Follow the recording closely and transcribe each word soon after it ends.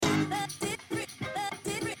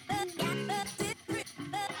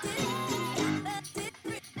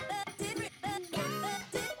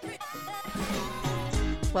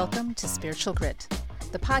Welcome to Spiritual Grit,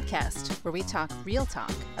 the podcast where we talk real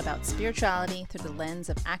talk about spirituality through the lens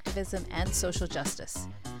of activism and social justice.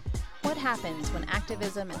 What happens when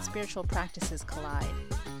activism and spiritual practices collide?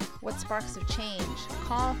 What sparks of change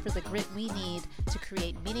call for the grit we need to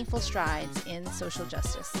create meaningful strides in social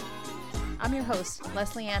justice? I'm your host,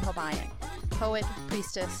 Leslie Ann Hobayan, poet,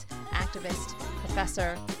 priestess, activist,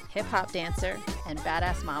 professor, hip-hop dancer, and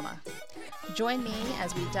badass mama. Join me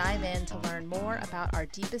as we dive in to learn more about our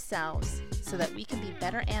deepest selves so that we can be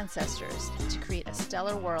better ancestors to create a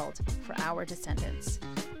stellar world for our descendants.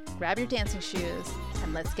 Grab your dancing shoes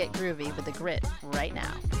and let's get groovy with the grit right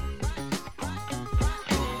now.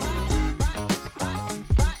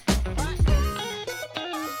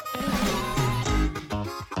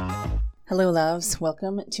 Hello, loves.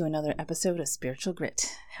 Welcome to another episode of Spiritual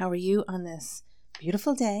Grit. How are you on this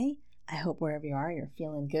beautiful day? I hope wherever you are, you're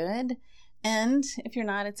feeling good. And if you're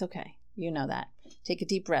not, it's okay. You know that. Take a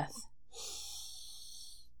deep breath.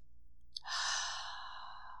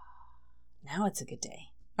 Now it's a good day.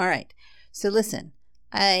 All right. So listen,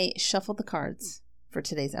 I shuffled the cards for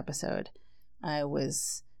today's episode. I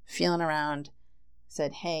was feeling around,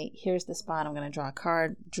 said, hey, here's the spot. I'm going to draw a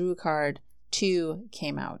card. Drew a card. 2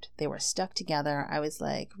 came out. They were stuck together. I was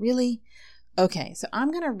like, really? Okay. So I'm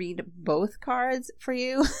going to read both cards for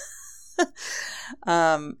you.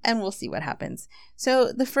 And we'll see what happens.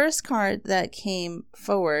 So the first card that came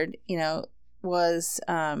forward, was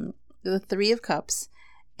the 3 of Cups.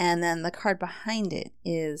 And then the card behind it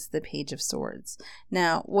is the Page of Swords.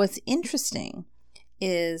 Now, what's interesting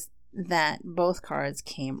is that both cards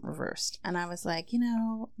came reversed. And I was like,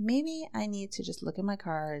 maybe I need to just look at my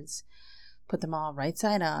cards, put them all right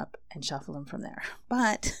side up, and shuffle them from there.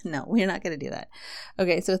 But no, we're not going to do that.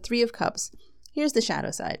 Okay, so 3 of Cups. Here's the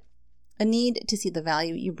shadow side. A need to see the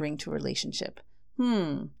value you bring to a relationship.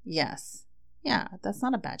 Yes. Yeah, that's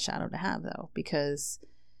not a bad shadow to have, though, because,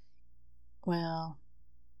 well,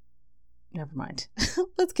 never mind.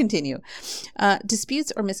 Let's continue.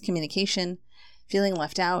 Disputes or miscommunication, feeling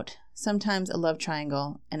left out, sometimes a love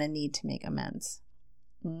triangle, and a need to make amends.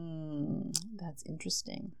 That's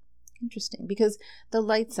interesting. Because the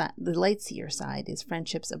light seer side is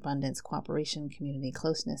friendships, abundance, cooperation, community,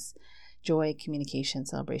 closeness, joy, communication,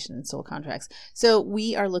 celebration, and soul contracts. So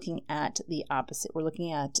we are looking at the opposite. We're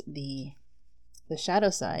looking at the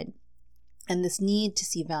shadow side and this need to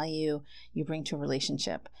see value you bring to a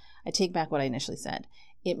relationship. I take back what I initially said.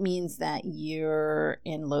 It means that you're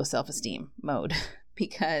in low self-esteem mode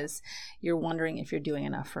because you're wondering if you're doing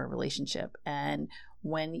enough for a relationship. And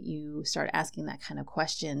when you start asking that kind of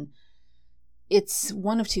question, it's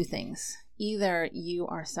one of 2 things. Either you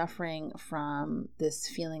are suffering from this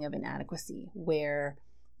feeling of inadequacy where,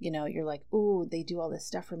 you're like, oh, they do all this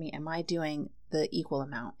stuff for me. Am I doing the equal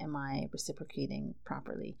amount? Am I reciprocating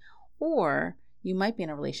properly? Or you might be in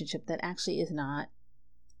a relationship that actually is not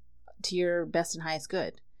to your best and highest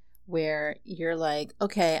good, where you're like,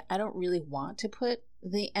 okay, I don't really want to put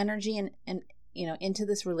the energy and into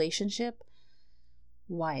this relationship.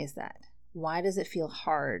 Why is that? Why does it feel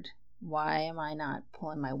hard? Why am I not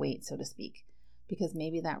pulling my weight, so to speak? Because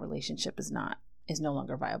maybe that relationship is no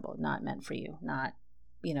longer viable, not meant for you, not,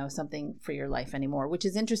 something for your life anymore, which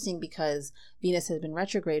is interesting because Venus has been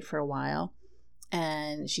retrograde for a while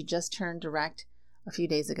and she just turned direct a few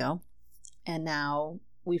days ago. And now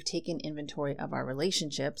we've taken inventory of our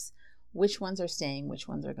relationships. Which ones are staying? Which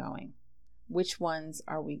ones are going? Which ones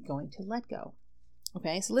are we going to let go?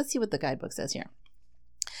 Okay, so let's see what the guidebook says here.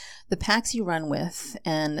 The packs you run with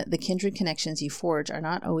and the kindred connections you forge are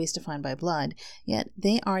not always defined by blood, yet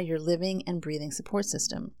they are your living and breathing support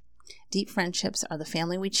system. Deep friendships are the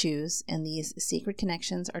family we choose, and these sacred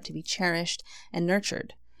connections are to be cherished and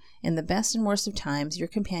nurtured. In the best and worst of times, your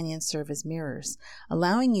companions serve as mirrors,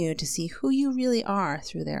 allowing you to see who you really are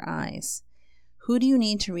through their eyes. Who do you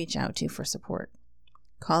need to reach out to for support?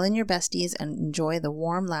 Call in your besties and enjoy the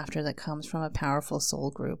warm laughter that comes from a powerful soul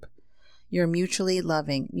group. Your mutually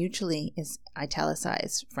loving, mutually is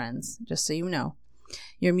italicized, friends, just so you know.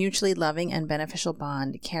 Your mutually loving and beneficial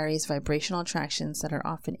bond carries vibrational attractions that are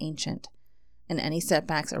often ancient, and any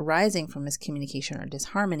setbacks arising from miscommunication or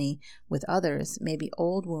disharmony with others may be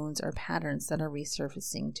old wounds or patterns that are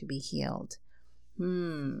resurfacing to be healed.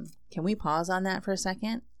 Can we pause on that for a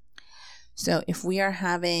second? So if we are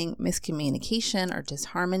having miscommunication or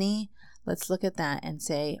disharmony, let's look at that and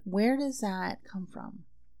say, where does that come from?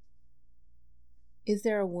 Is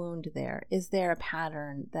there a wound there? Is there a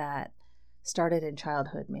pattern that started in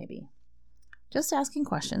childhood maybe? Just asking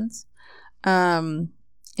questions. If an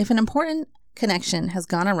important connection has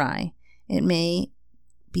gone awry, it may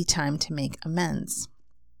be time to make amends.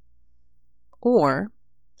 Or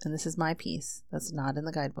and this is my piece that's not in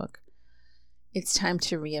the guidebook, it's time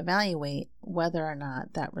to reevaluate whether or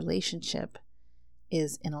not that relationship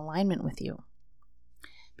is in alignment with you.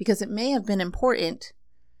 Because it may have been important,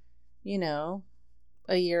 a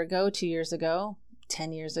year ago, 2 years ago,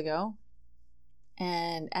 10 years ago.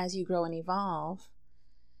 And as you grow and evolve,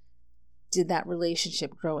 did that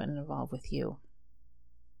relationship grow and evolve with you?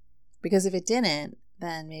 Because if it didn't,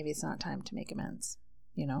 then maybe it's not time to make amends.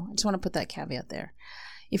 I just want to put that caveat there.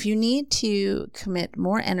 If you need to commit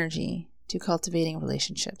more energy to cultivating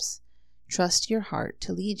relationships, trust your heart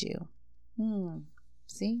to lead you.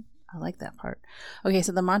 See? I like that part. Okay,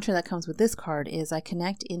 so the mantra that comes with this card is I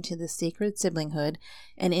connect into the sacred siblinghood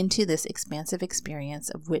and into this expansive experience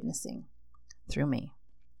of witnessing through me.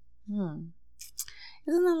 Isn't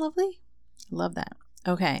that lovely? Love that.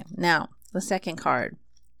 Okay, now the second card.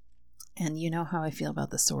 And you know how I feel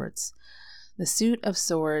about the swords. The suit of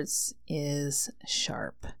swords is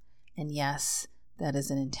sharp. And yes, that is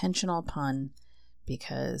an intentional pun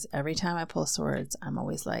because every time I pull swords, I'm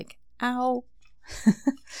always like, ow.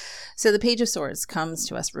 So the Page of Swords comes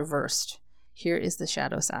to us reversed. Here is the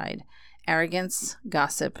shadow side. Arrogance,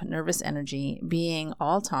 gossip, nervous energy, being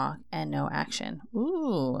all talk and no action.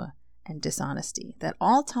 Ooh, and dishonesty. That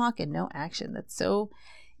all talk and no action. That's so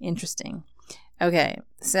interesting. Okay,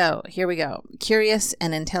 so here we go. Curious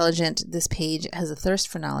and intelligent, this page has a thirst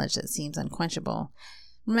for knowledge that seems unquenchable.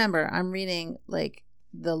 Remember, I'm reading like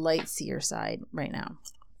the light seer side right now.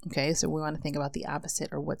 Okay, so we want to think about the opposite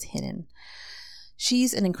or what's hidden.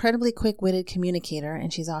 She's an incredibly quick-witted communicator,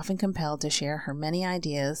 and she's often compelled to share her many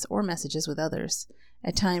ideas or messages with others.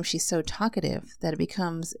 At times, she's so talkative that it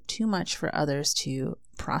becomes too much for others to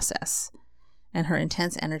process, and her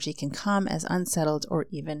intense energy can come as unsettled or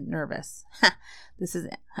even nervous.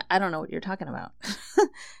 I don't know what you're talking about.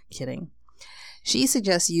 Kidding. She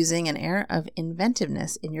suggests using an air of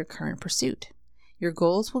inventiveness in your current pursuit. Your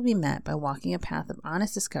goals will be met by walking a path of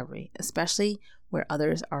honest discovery, especially where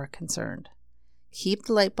others are concerned. Keep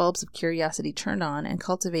the light bulbs of curiosity turned on and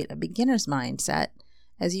cultivate a beginner's mindset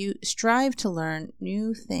as you strive to learn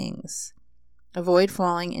new things. Avoid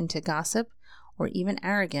falling into gossip or even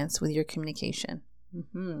arrogance with your communication.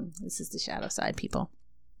 This is the shadow side, people.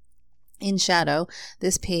 In shadow,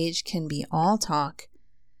 this page can be all talk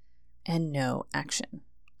and no action.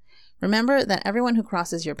 Remember that everyone who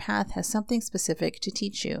crosses your path has something specific to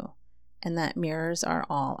teach you, and that mirrors are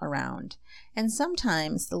all around. And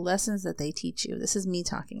sometimes the lessons that they teach you, this is me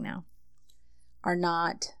talking now, are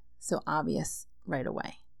not so obvious right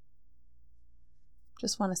away.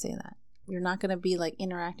 Just want to say that. You're not going to be like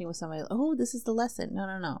interacting with somebody, oh, this is the lesson.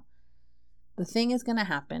 No. The thing is going to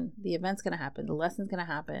happen. The event's going to happen. The lesson's going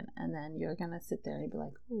to happen. And then you're going to sit there and be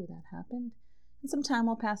like, oh, that happened. And some time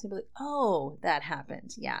will pass and you'll be like, oh, that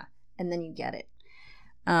happened. Yeah. And then you get it.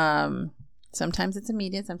 Sometimes it's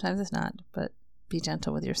immediate, sometimes it's not, but be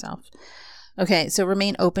gentle with yourself. Okay, so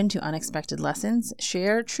remain open to unexpected lessons,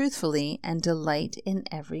 share truthfully, and delight in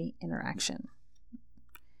every interaction.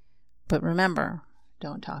 But remember,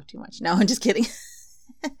 don't talk too much. No, I'm just kidding.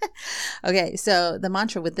 Okay, so the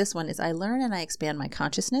mantra with this one is I learn and I expand my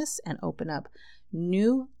consciousness and open up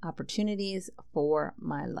new opportunities for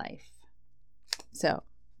my life. So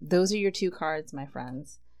those are your two cards, my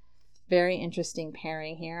friends. Very interesting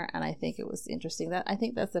pairing here, and I think it was interesting I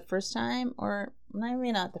think that's the first time, or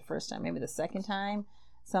maybe not the first time, maybe the second time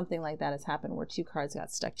something like that has happened where two cards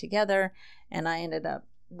got stuck together and I ended up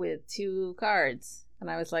with two cards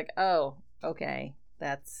and I was like, oh, okay,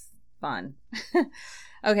 that's fun.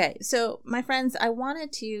 Okay, so my friends, I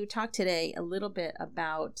wanted to talk today a little bit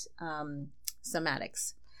about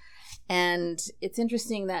somatics. And it's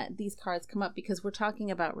interesting that these cards come up because we're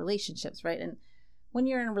talking about relationships, right? And when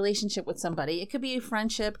you're in a relationship with somebody, it could be a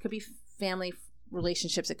friendship, it could be family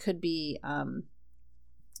relationships, it could be,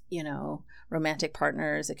 romantic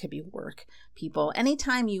partners, it could be work people.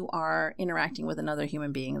 Anytime you are interacting with another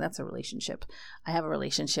human being, that's a relationship. I have a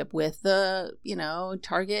relationship with the,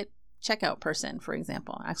 Target checkout person, for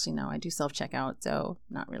example. Actually, no, I do self-checkout, so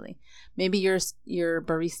not really. Maybe your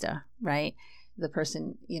barista, right? The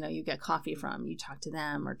person, you get coffee from, you talk to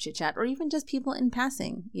them or chit chat, or even just people in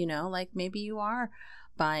passing, like maybe you are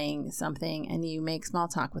buying something and you make small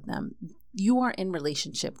talk with them. You are in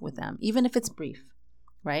relationship with them, even if it's brief,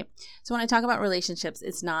 right? So when I talk about relationships,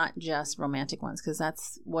 it's not just romantic ones because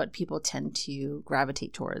that's what people tend to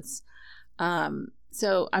gravitate towards.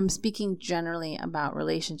 So I'm speaking generally about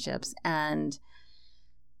relationships, and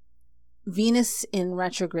Venus in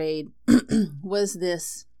retrograde was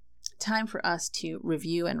this time for us to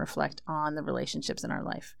review and reflect on the relationships in our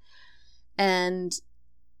life. And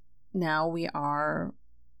now we are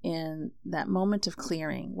in that moment of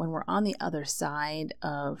clearing, when we're on the other side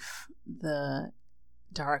of the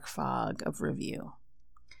dark fog of review.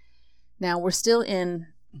 Now, we're still in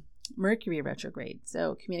Mercury retrograde,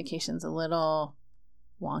 so communication's a little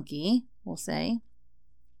wonky, we'll say.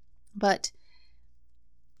 But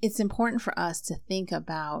it's important for us to think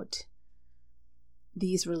about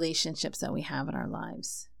these relationships that we have in our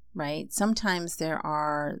lives, right? Sometimes there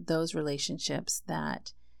are those relationships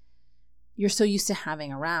that you're so used to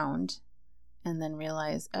having around and then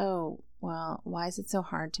realize, oh, well, why is it so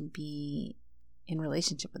hard to be in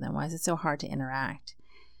relationship with them? Why is it so hard to interact?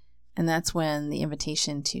 And that's when the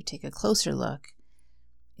invitation to take a closer look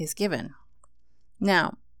is given.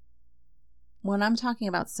 Now, when I'm talking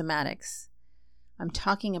about somatics, I'm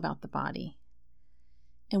talking about the body.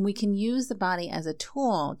 And we can use the body as a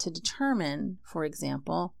tool to determine, for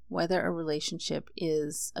example, whether a relationship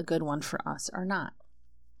is a good one for us or not.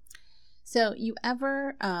 So you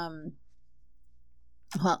ever, well,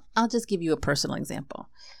 I'll just give you a personal example.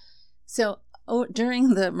 So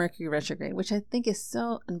during the Mercury retrograde, which I think is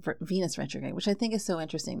Venus retrograde, which I think is so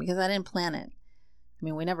interesting because I didn't plan it. I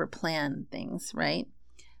mean, we never plan things, right?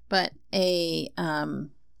 But a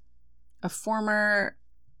former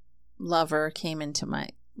lover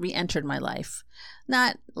re-entered my life,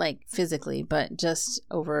 not like physically, but just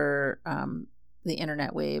over the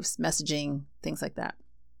internet waves, messaging, things like that.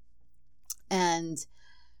 And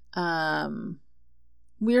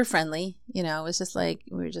we were friendly, it was just like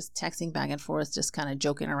we were just texting back and forth, just kind of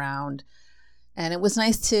joking around. And it was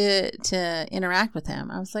nice to interact with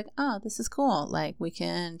him. I was like, oh, this is cool. Like we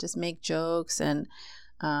can just make jokes and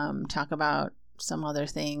talk about some other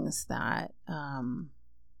things that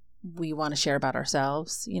we want to share about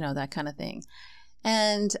ourselves, that kind of thing.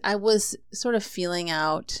 And I was sort of feeling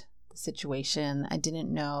out the situation. I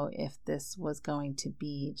didn't know if this was going to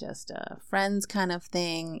be just a friends kind of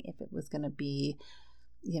thing, if it was going to be,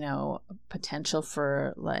 potential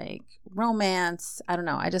for like romance. I don't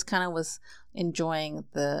know. I just kind of was enjoying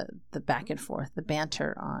the back and forth, the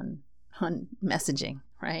banter on messaging,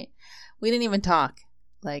 right? We didn't even talk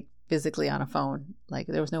like physically on a phone. Like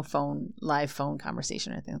there was no live phone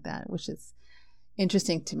conversation or anything like that, which is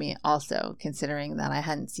interesting to me also, considering that I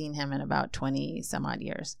hadn't seen him in about 20 some odd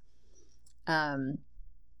years.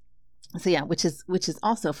 So yeah, which is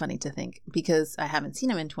also funny to think because I haven't seen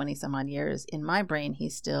him in 20 some odd years. In my brain,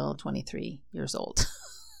 he's still 23 years old.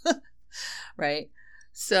 Right?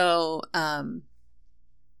 So,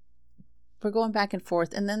 we're going back and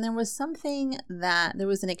forth. And then there was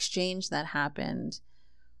an exchange that happened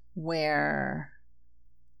where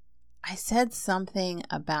I said something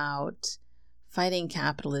about fighting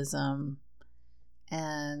capitalism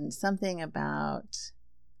and something about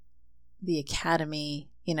the academy,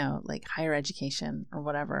 like higher education or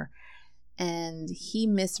whatever. And he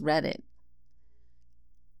misread it.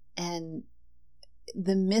 And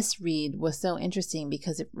the misread was so interesting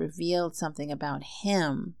because it revealed something about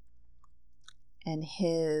him and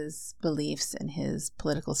his beliefs and his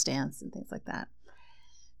political stance and things like that.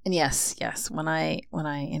 And yes, when I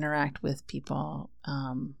interact with people,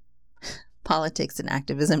 politics and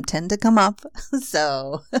activism tend to come up.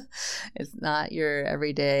 So it's not your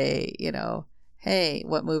everyday, hey,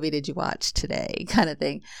 what movie did you watch today kind of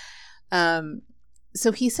thing.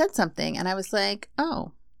 So he said something and I was like,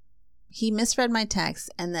 oh, he misread my text.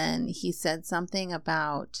 And then he said something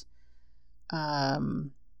about, I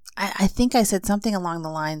think I said something along the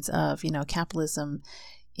lines of, capitalism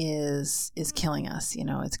is killing us,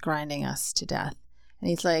 it's grinding us to death. And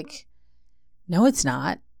he's like, no, it's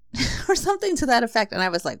not. Or something to that effect. And I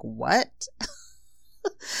was like, what?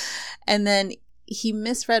 And then he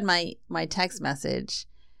misread my text message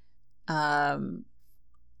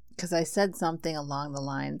because I said something along the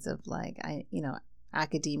lines of like,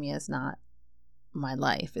 academia is not my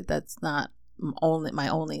life. That's not my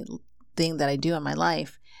only thing that I do in my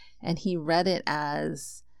life. And he read it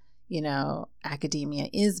as, academia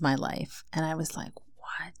is my life. And I was like,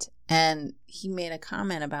 what? And he made a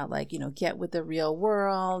comment about like, get with the real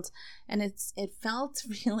world. And it felt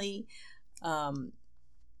really, I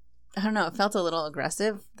don't know, it felt a little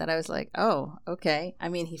aggressive that I was like, oh, okay. I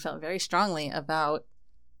mean, he felt very strongly about,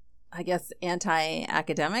 I guess,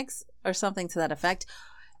 anti-academics or something to that effect.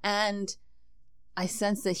 And I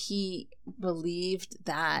sensed that he believed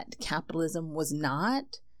that capitalism was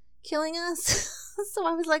not killing us. So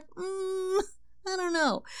I was like, I don't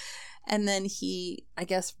know. And then he, I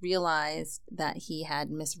guess, realized that he had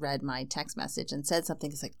misread my text message and said something.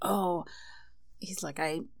 He's like, oh, he's like,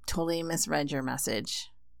 I totally misread your message.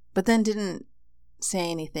 But then didn't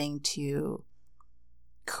say anything to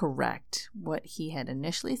correct what he had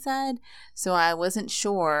initially said. So I wasn't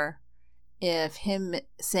sure if him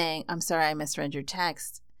saying, I'm sorry, I misread your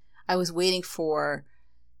text, I was waiting for,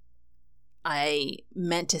 I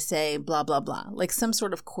meant to say blah, blah, blah, like some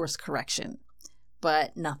sort of course correction,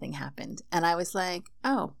 but nothing happened. And I was like,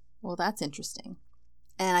 oh, well, that's interesting.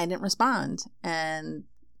 And I didn't respond and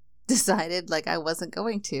decided like I wasn't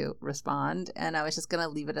going to respond, and I was just going to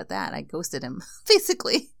leave it at that. I ghosted him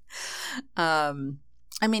basically. I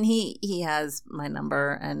mean, he has my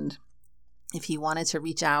number, and if he wanted to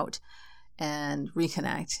reach out and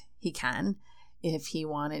reconnect, he can. If he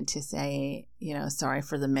wanted to say, sorry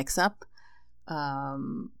for the mix up, how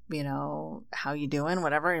you doing,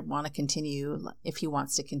 whatever, I want to continue. If he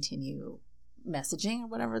wants to continue messaging or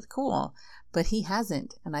whatever, it's cool. But he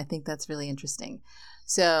hasn't, and I think that's really interesting.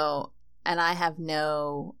 So, and I have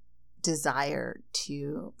no desire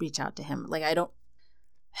to reach out to him. Like, I don't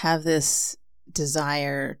have this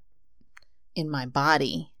desire in my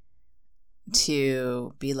body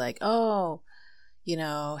to be like, oh,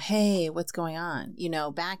 hey, what's going on?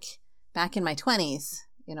 Back in my 20s,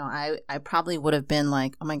 I probably would have been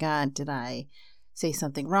like, oh my God, did I say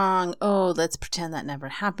something wrong? Oh, let's pretend that never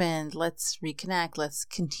happened. Let's reconnect. Let's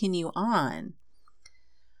continue on.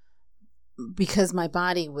 Because my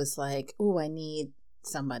body was like, oh, I need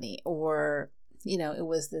somebody. Or, it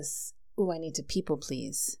was this, oh, I need to people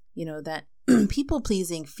please. That people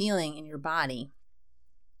pleasing feeling in your body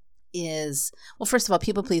is, well, first of all,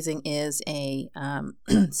 people pleasing is a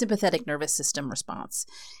sympathetic nervous system response.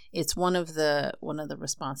 It's one of the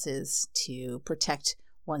responses to protect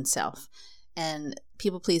oneself. And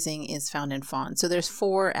people pleasing is found in fawn. So there's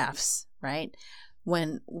 4 F's, right?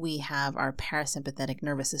 When we have our parasympathetic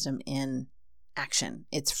nervous system in action.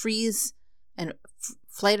 It's freeze and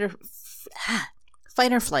fight or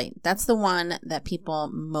flight. That's the one that people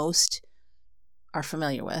most are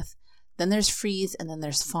familiar with. Then there's freeze, and then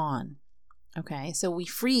there's fawn. Okay, so we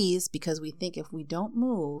freeze because we think if we don't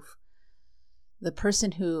move, the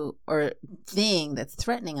person or thing that's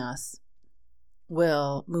threatening us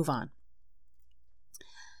will move on.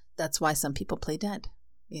 That's why some people play dead.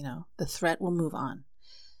 The threat will move on.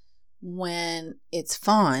 When it's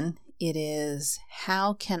fawn, it is,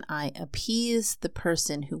 how can I appease the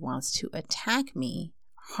person who wants to attack me,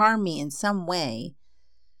 harm me in some way?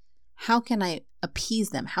 How can I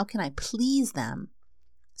appease them? How can I please them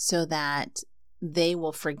so that they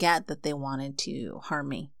will forget that they wanted to harm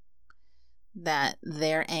me? That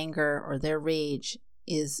their anger or their rage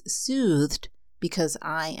is soothed because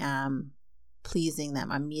I am pleasing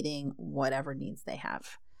them. I'm meeting whatever needs they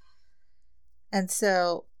have. And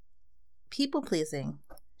so people pleasing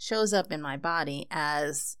shows up in my body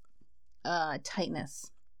as tightness.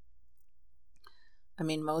 I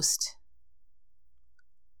mean, most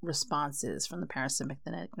responses from the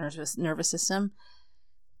parasympathetic nervous system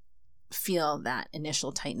feel that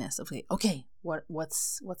initial tightness of like, okay,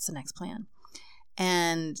 what's the next plan?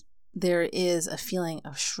 And there is a feeling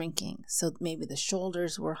of shrinking. So maybe the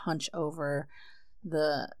shoulders will hunch over,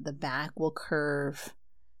 the back will curve.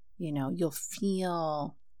 You'll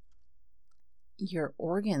feel your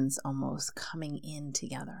organs almost coming in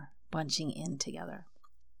together, bunching in together.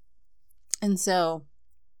 And so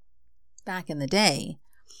back in the day,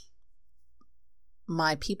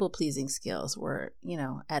 my people-pleasing skills were,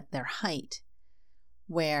 at their height,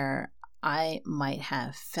 where I might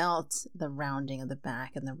have felt the rounding of the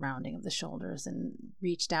back and the rounding of the shoulders and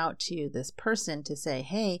reached out to this person to say,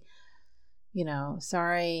 hey,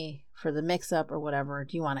 sorry for the mix-up or whatever.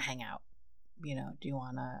 Do you want to hang out? Do you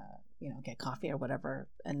want to, get coffee or whatever,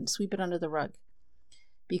 and sweep it under the rug?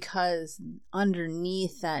 Because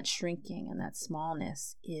underneath that shrinking and that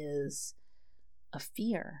smallness is a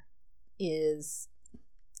fear, is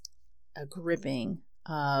a gripping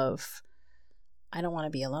of, I don't want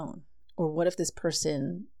to be alone. Or what if this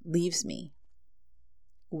person leaves me?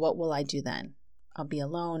 What will I do then? I'll be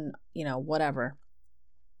alone, whatever.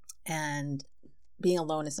 And being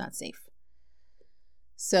alone is not safe.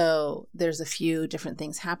 So there's a few different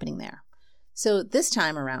things happening there. So this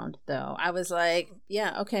time around, though, I was like,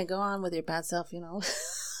 yeah, okay, go on with your bad self,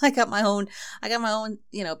 I got my own,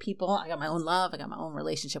 people. I got my own love. I got my own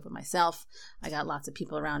relationship with myself. I got lots of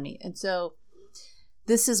people around me. And so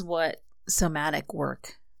this is what somatic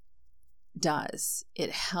work does.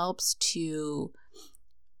 It helps to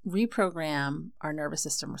reprogram our nervous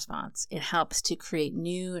system response. It helps to create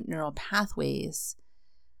new neural pathways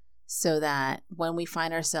so that when we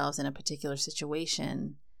find ourselves in a particular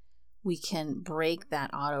situation, we can break that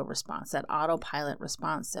auto response, that autopilot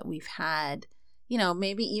response that we've had,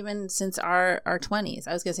 maybe even since our 20s.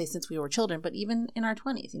 I was going to say since we were children, but even in our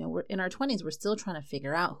 20s, we're in our 20s, we're still trying to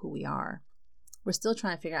figure out who we are. We're still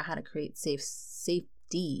trying to figure out how to create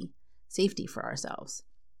safety for ourselves.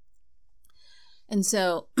 And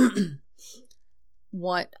so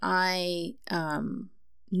what I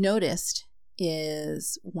noticed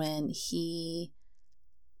is when he,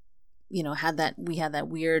 had that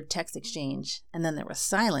weird text exchange and then there was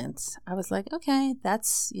silence, I was like, okay,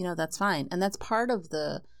 that's fine. And that's part of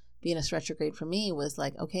the Venus retrograde for me, was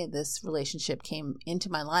like, okay, this relationship came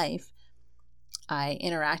into my life. I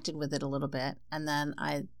interacted with it a little bit and then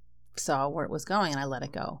I saw where it was going and I let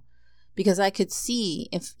it go. Because I could see,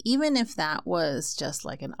 even if that was just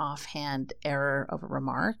like an offhand error of a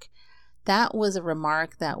remark, that was a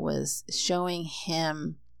remark that was showing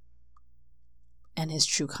him and his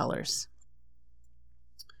true colors.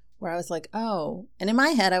 Where I was like, oh, and in my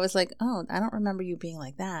head, I was like, oh, I don't remember you being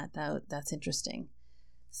like that. That's interesting.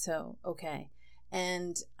 So, okay.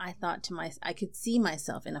 And I thought to myself, I could see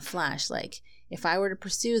myself in a flash, like if I were to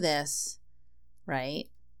pursue this, right,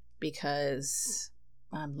 because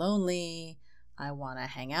I'm lonely, I want to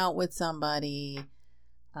hang out with somebody,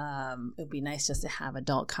 it would be nice just to have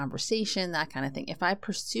adult conversation, that kind of thing. If I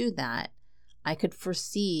pursued that, I could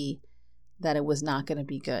foresee that it was not going to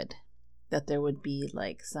be good, that there would be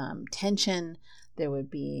like some tension, there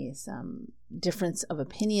would be some difference of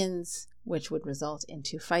opinions, which would result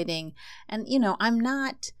into fighting. And, I'm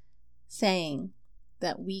not saying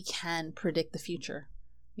that we can predict the future,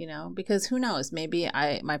 because who knows, maybe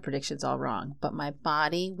my prediction's all wrong, but my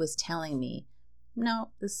body was telling me, no,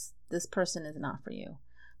 this person is not for you.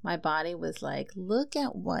 My body was like, look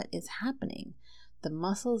at what is happening. The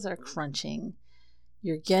muscles are crunching.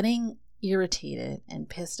 You're getting irritated and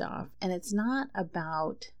pissed off. And it's not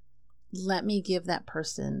about, let me give that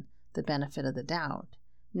person the benefit of the doubt.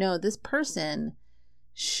 No, this person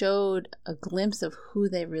showed a glimpse of who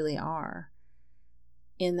they really are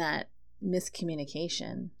in that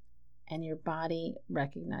miscommunication, and your body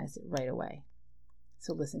recognized it right away.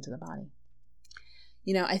 So listen to the body.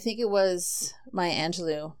 I think it was Maya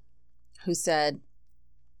Angelou who said,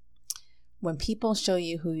 when people show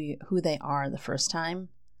you who they are the first time,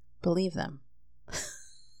 believe them.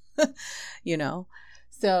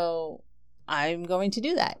 So I'm going to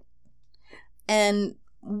do that. And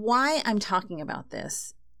why I'm talking about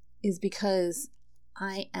this is because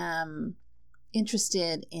I am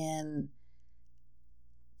interested in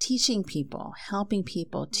teaching people, helping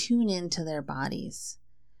people tune into their bodies.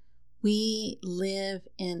 We live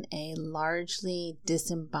in a largely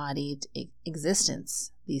disembodied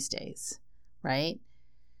existence these days, right?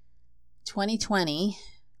 2020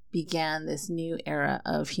 began this new era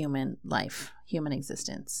of human life, human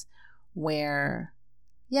existence, where,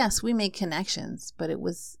 yes, we made connections, but it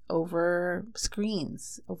was over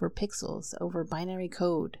screens, over pixels, over binary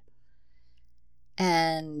code.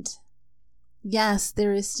 And yes,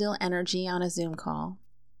 there is still energy on a Zoom call,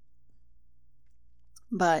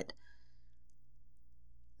 but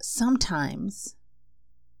sometimes,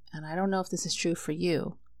 and I don't know if this is true for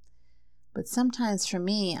you, but sometimes for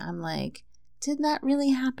me, I'm like, did that really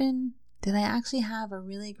happen? Did I actually have a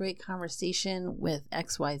really great conversation with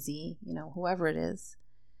XYZ, whoever it is?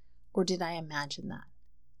 Or did I imagine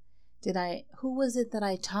that? Who was it that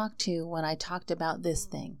I talked to when I talked about this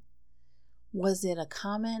thing? Was it a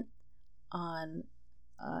comment on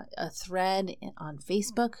a thread on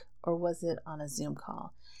Facebook, or was it on a Zoom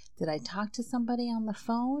call? Did I talk to somebody on the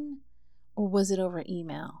phone, or was it over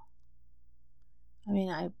email? I mean,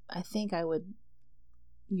 I think I would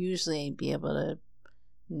usually be able to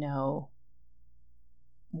know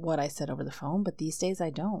what I said over the phone, but these days I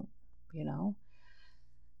don't,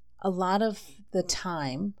 A lot of the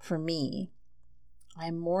time, for me,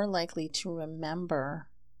 I'm more likely to remember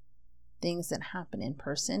things that happen in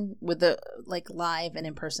person, with the live and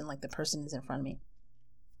in person, like the person is in front of me,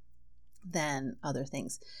 than other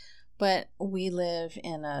things. But we live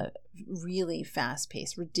in a really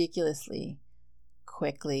fast-paced, ridiculously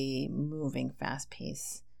quickly moving,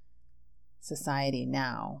 fast-paced society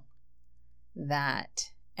now,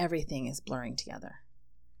 that everything is blurring together.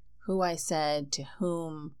 Who I said to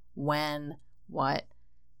whom, when, what,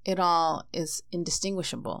 it all is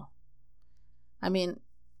indistinguishable. I mean,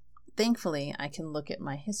 thankfully, I can look at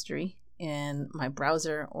my history in my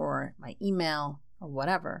browser or my email or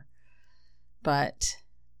whatever, but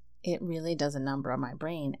it really does a number on my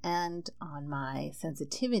brain and on my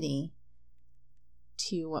sensitivity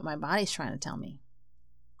to what my body's trying to tell me.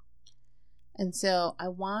 And so I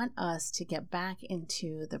want us to get back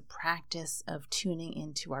into the practice of tuning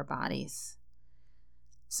into our bodies.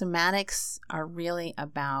 Somatics are really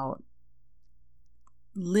about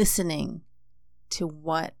listening to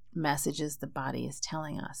what messages the body is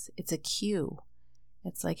telling us. It's a cue.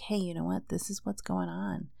 It's like, hey, you know what? This is what's going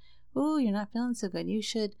on. Ooh, you're not feeling so good. You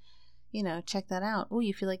should, check that out. Ooh,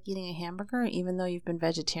 you feel like eating a hamburger even though you've been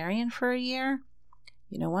vegetarian for a year?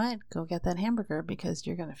 You know what? Go get that hamburger because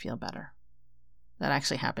you're going to feel better. That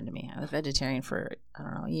actually happened to me. I was vegetarian for,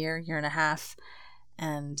 a year and a half.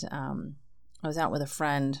 And I was out with a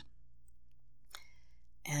friend.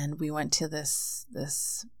 And we went to this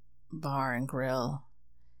bar and grill.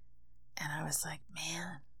 And I was like,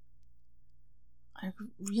 man, I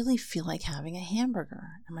really feel like having a hamburger.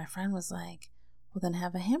 And my friend was like, well, then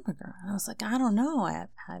have a hamburger. And I was like, I don't know. I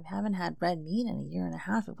haven't had red meat in a year and a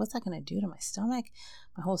half. What's that going to do to my stomach,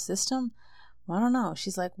 my whole system? Well, I don't know.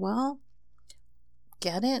 She's like, well,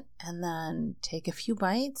 get it and then take a few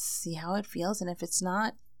bites, see how it feels. And if it's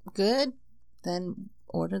not good, then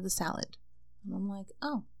order the salad. And I'm like,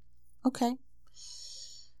 oh, okay.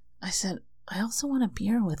 I said, I also want a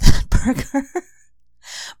beer with that burger.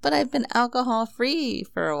 But I've been alcohol free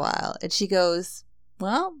for a while. And she goes,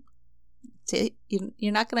 well,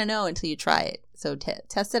 you're not going to know until you try it. So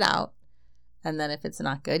test it out. And then if it's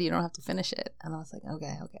not good, you don't have to finish it. And I was like,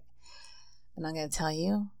 okay. And I'm going to tell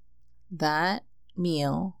you that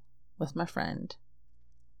meal with my friend,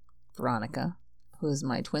 Veronica, who is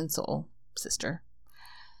my twin soul sister,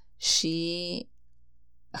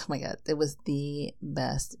 oh my God, it was the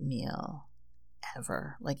best meal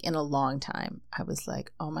ever. Like in a long time. I was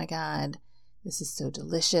like, oh my God, this is so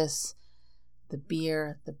delicious. The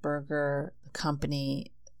beer, the burger, the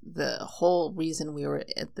company, the whole reason we were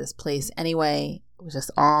at this place anyway, it was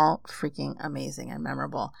just all freaking amazing and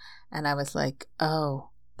memorable. And I was like, oh,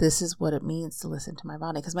 this is what it means to listen to my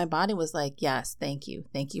body. Because my body was like, yes, thank you.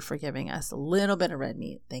 Thank you for giving us a little bit of red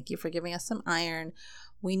meat. Thank you for giving us some iron.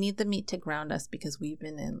 We need the meat to ground us because we've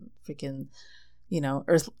been in freaking,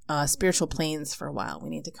 earth, spiritual planes for a while. We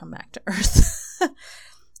need to come back to earth.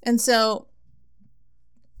 And so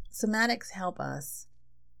somatics help us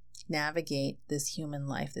navigate this human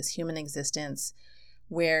life, this human existence,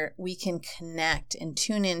 where we can connect and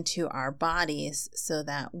tune into our bodies so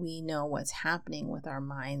that we know what's happening with our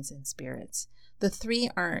minds and spirits. The three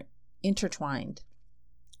are intertwined,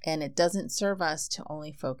 and it doesn't serve us to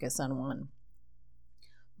only focus on one.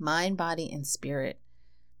 Mind, body, and spirit.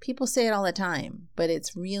 People say it all the time, but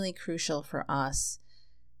it's really crucial for us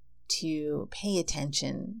to pay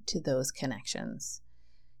attention to those connections.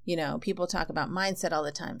 People talk about mindset all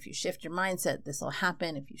the time. If you shift your mindset, this will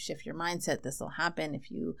happen. If you shift your mindset, this will happen. If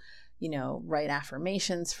you, write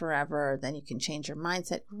affirmations forever, then you can change your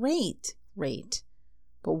mindset. Great.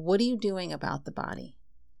 But what are you doing about the body?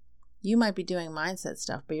 You might be doing mindset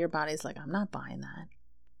stuff, but your body's like, I'm not buying that.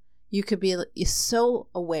 You could be so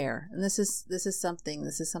aware. And this is something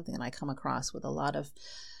that I come across with a lot of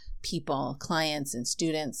people, clients and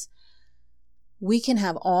students. We can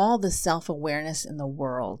have all the self-awareness in the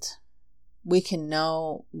world. We can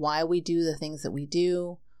know why we do the things that we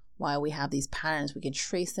do, why we have these patterns. We can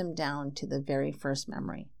trace them down to the very first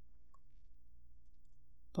memory.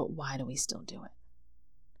 But why do we still do it?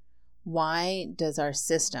 Why does our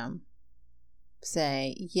system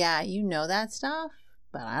say, yeah, you know that stuff,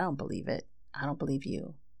 but I don't believe it. I don't believe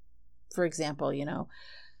you. For example,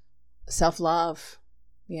 self-love.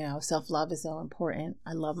 Self-love is so important.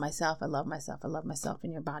 I love myself.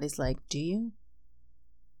 And your body's like, do you?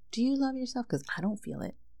 Do you love yourself? Because I don't feel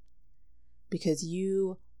it. Because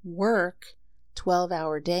you work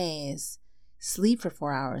 12-hour days, sleep for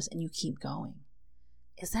 4 hours, and you keep going.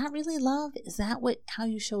 Is that really love? Is that how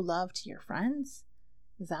you show love to your friends?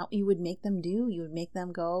 Is that what you would make them do? You would make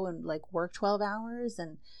them go and work 12 hours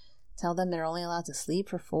and tell them they're only allowed to sleep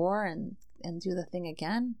for 4 and do the thing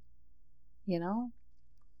again?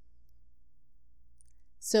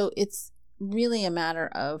 So it's really a matter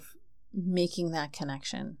of making that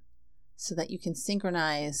connection so that you can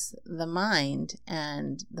synchronize the mind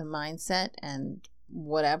and the mindset and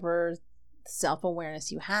whatever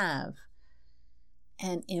self-awareness you have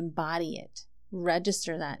and embody it.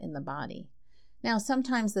 Register that in the body. Now,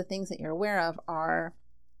 sometimes the things that you're aware of are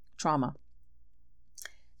trauma.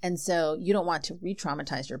 And so you don't want to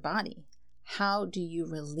re-traumatize your body. How do you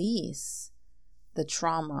release the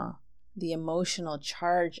trauma, the emotional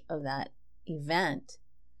charge of that event,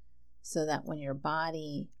 so that when your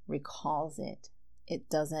body recalls it, it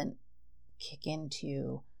doesn't kick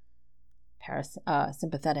into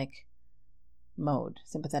sympathetic mode,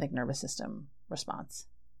 sympathetic nervous system response,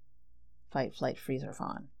 fight, flight, freeze, or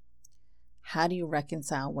fawn? How do you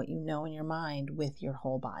reconcile what you know in your mind with your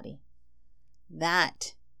whole body?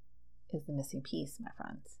 That is the missing piece, my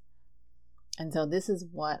friends. And so this is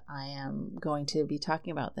what I am going to be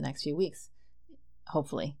talking about the next few weeks,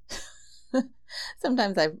 hopefully.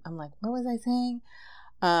 Sometimes I'm like, what was I saying?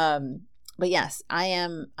 But yes, I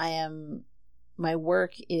am, my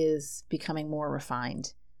work is becoming more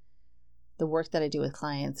refined. The work that I do with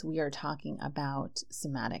clients, we are talking about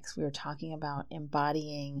somatics. We are talking about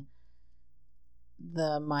embodying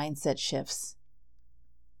the mindset shifts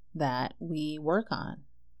that we work on.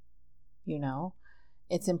 You know,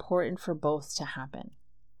 it's important for both to happen.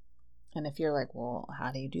 And if you're like, well,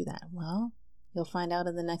 how do you do that? Well, you'll find out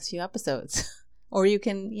in the next few episodes. Or you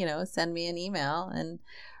can, send me an email and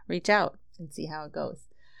reach out and see how it goes.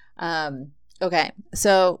 Okay,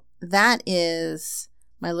 so that is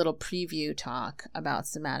my little preview talk about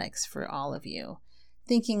somatics for all of you.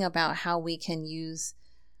 Thinking about how we can use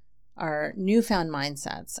our newfound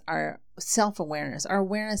mindsets, our self-awareness, our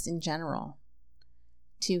awareness in general,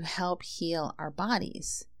 to help heal our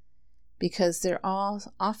bodies. Because there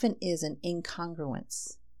often is an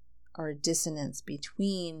incongruence or a dissonance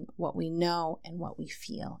between what we know and what we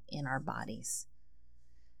feel in our bodies.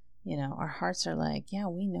 Our hearts are like, yeah,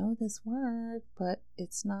 we know this work, but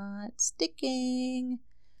it's not sticking.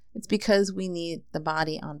 It's because we need the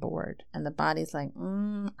body on board. And the body's like,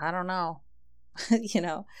 I don't know.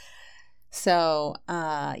 So,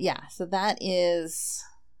 so that is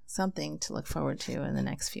something to look forward to in the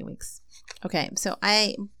next few weeks. Okay, so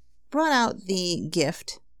I brought out the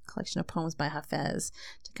Gift collection of poems by Hafez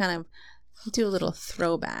to kind of do a little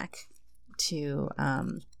throwback to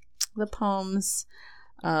the poems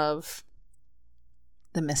of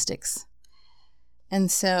the mystics.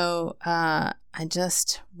 And so I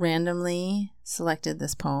just randomly selected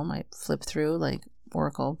this poem. I flipped through like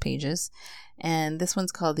oracle pages, and this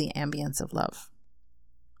one's called The Ambience of Love.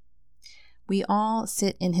 We all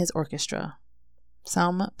sit in his orchestra.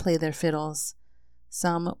 Some play their fiddles,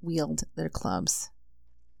 some wield their clubs.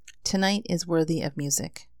 Tonight is worthy of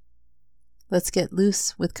music. Let's get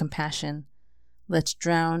loose with compassion. Let's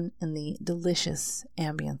drown in the delicious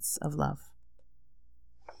ambience of love.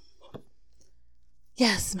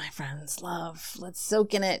 Yes, my friends, love. Let's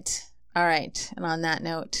soak in it. All right, and on that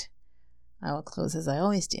note, I will close as I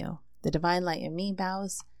always do. The divine light in me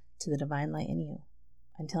bows to the divine light in you.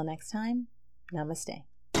 Until next time, namaste.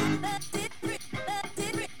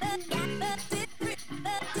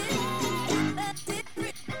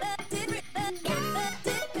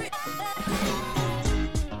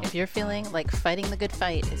 If you're feeling like fighting the good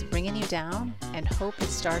fight is bringing you down and hope is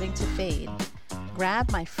starting to fade,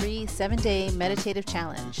 grab my free 7-day meditative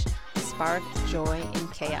challenge, Spark Joy in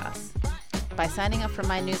Chaos. By signing up for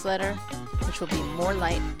my newsletter, which will be more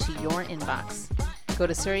light to your inbox, go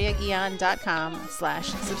to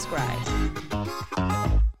suryaguian.com/subscribe.